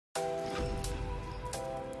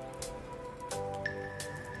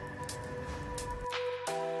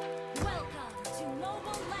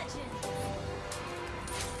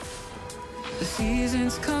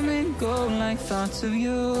seasons come and go like thoughts of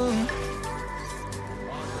you.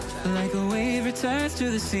 Like a wave returns to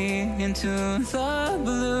the sea, into the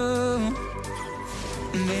blue.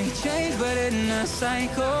 They change but in a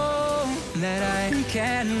cycle that I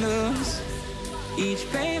can't lose. Each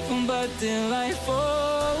painful but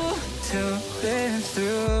delightful to live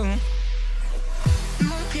through.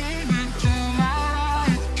 You came into my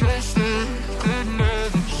life, just a good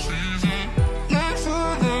another season. Not for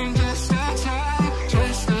them, just a time,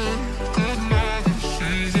 just a good another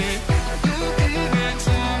season. You came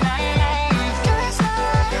into my life, just a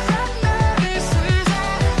good another season.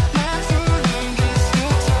 Not for them, just a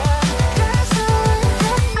time, just a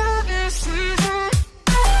good another season.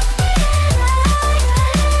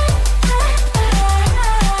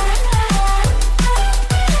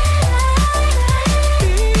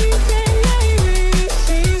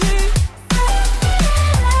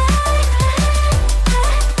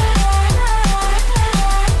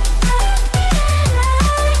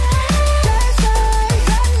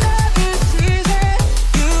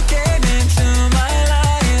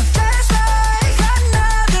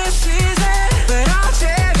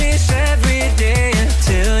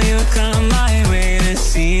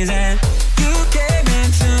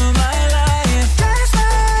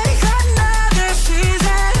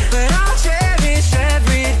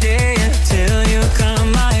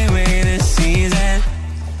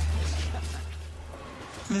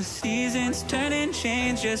 The seasons turn and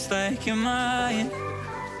change just like your mind.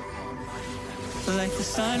 Like the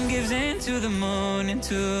sun gives into the moon,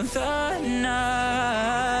 into the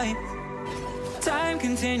night. Time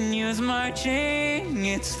continues marching,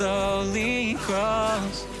 it slowly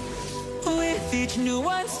crawls. With each new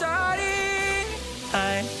one starting,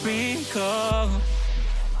 I recall.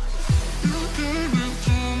 You came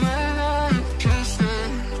into my life, just a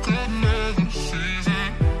good another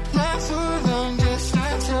season. Not for long, just a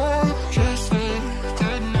time, just a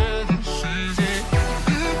good another season.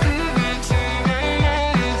 You came into my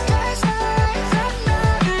life, just a good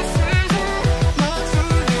another season. Not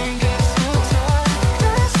for long, just a time,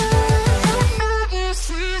 just a good another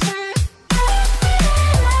season.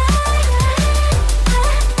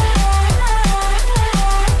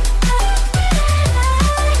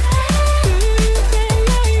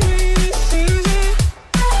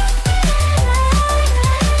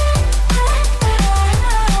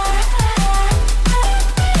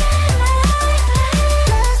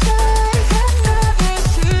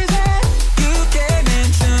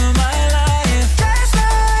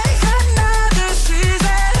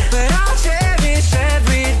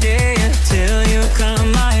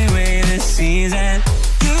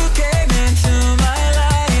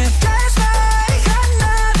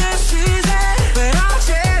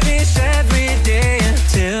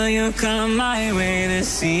 Come my way this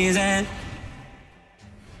season.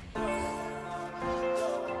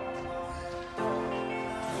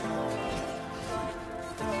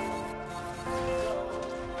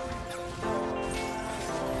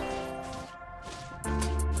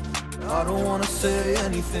 I don't wanna say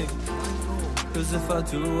anything, cause if I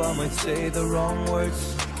do I might say the wrong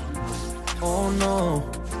words. Oh no.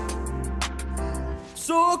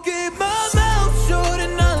 So I'll keep my mouth shut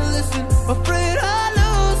and not listen. Afraid I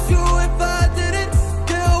lose you if I didn't.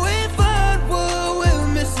 Till we find what we're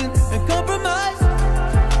missing and compromise.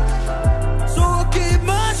 So I'll keep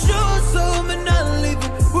my shoes on and not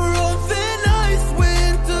leaving. We're on thin ice,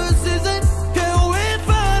 winter season. Can't we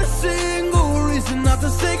find a single reason not to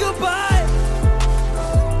say goodbye?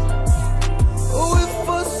 Oh, if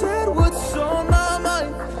I said what's on my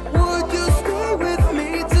mind, would you stay with me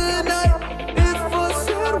tonight? If I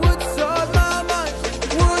said what's on my mind,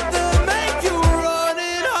 would that make you run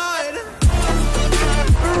and hide?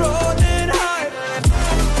 Run and hide.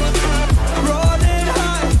 Run and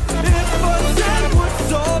hide. If I said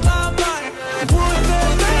what's on my mind, would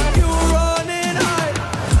that make you run and hide?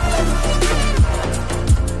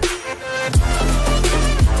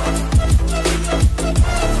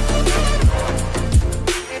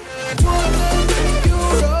 Would that make you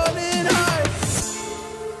run and hide?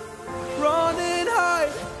 Run and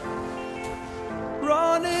hide.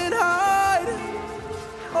 Run and hide.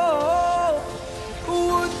 Oh,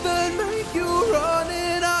 would that make you run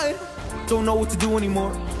and hide? Don't know what to do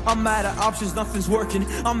anymore. I'm out of options, nothing's working.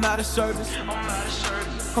 I'm out of service.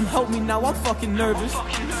 Come help me now, I'm fucking nervous.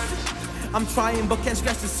 I'm trying but can't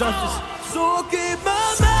scratch the surface. So I'll keep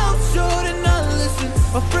my mouth shut and not listen.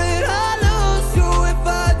 Afraid I lose you if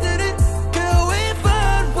I didn't. Till we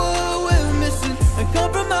find what we're missing and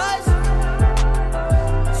compromise.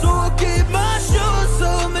 So I'll keep my shoes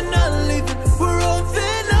on and not leaving. We're on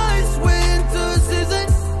thin ice, winter season.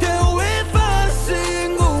 Till we find a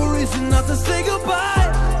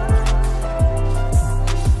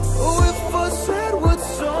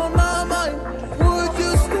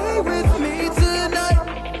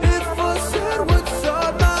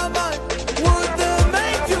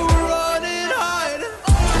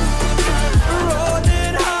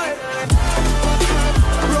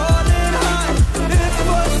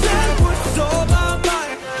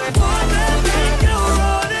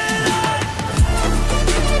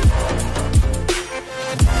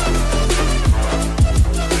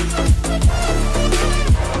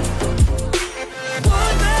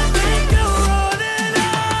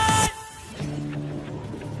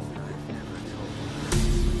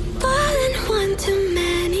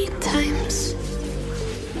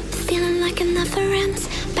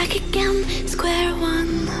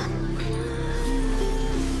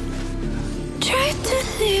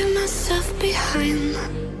myself behind,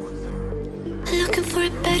 looking for a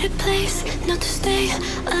better place, not to stay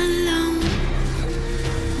alone.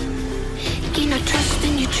 Gain our trust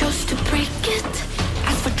and you chose to break it.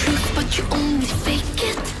 Ask for truth but you only fake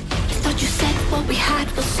it. You thought you said what we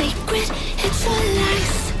had was sacred. It's all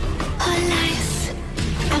lies, all lies.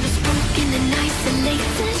 I was broken and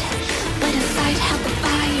isolated, but inside held the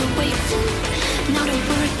fire waiting. Not a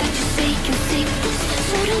word that you say can save us,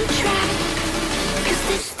 so don't try, 'cause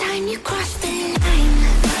this time you crossed the line.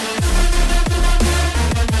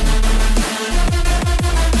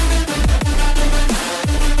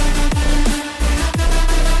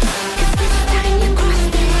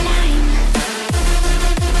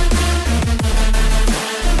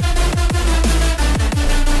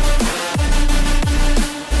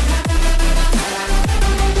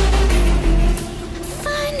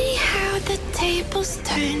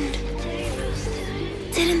 Turned.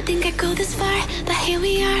 Didn't think I'd go this far, but here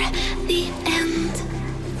we are, the end.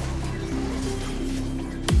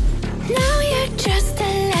 Now you're just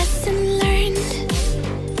a lesson learned,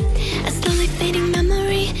 a slowly fading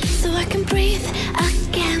memory, so I can breathe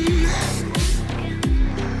again.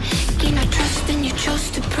 Gain our trust and you chose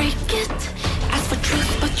to break it. Ask for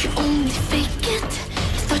truth but you only fake it.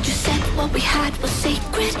 You thought you said what we had was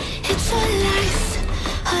sacred. It's all lies,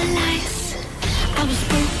 all lies. I was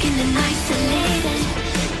broken and isolated.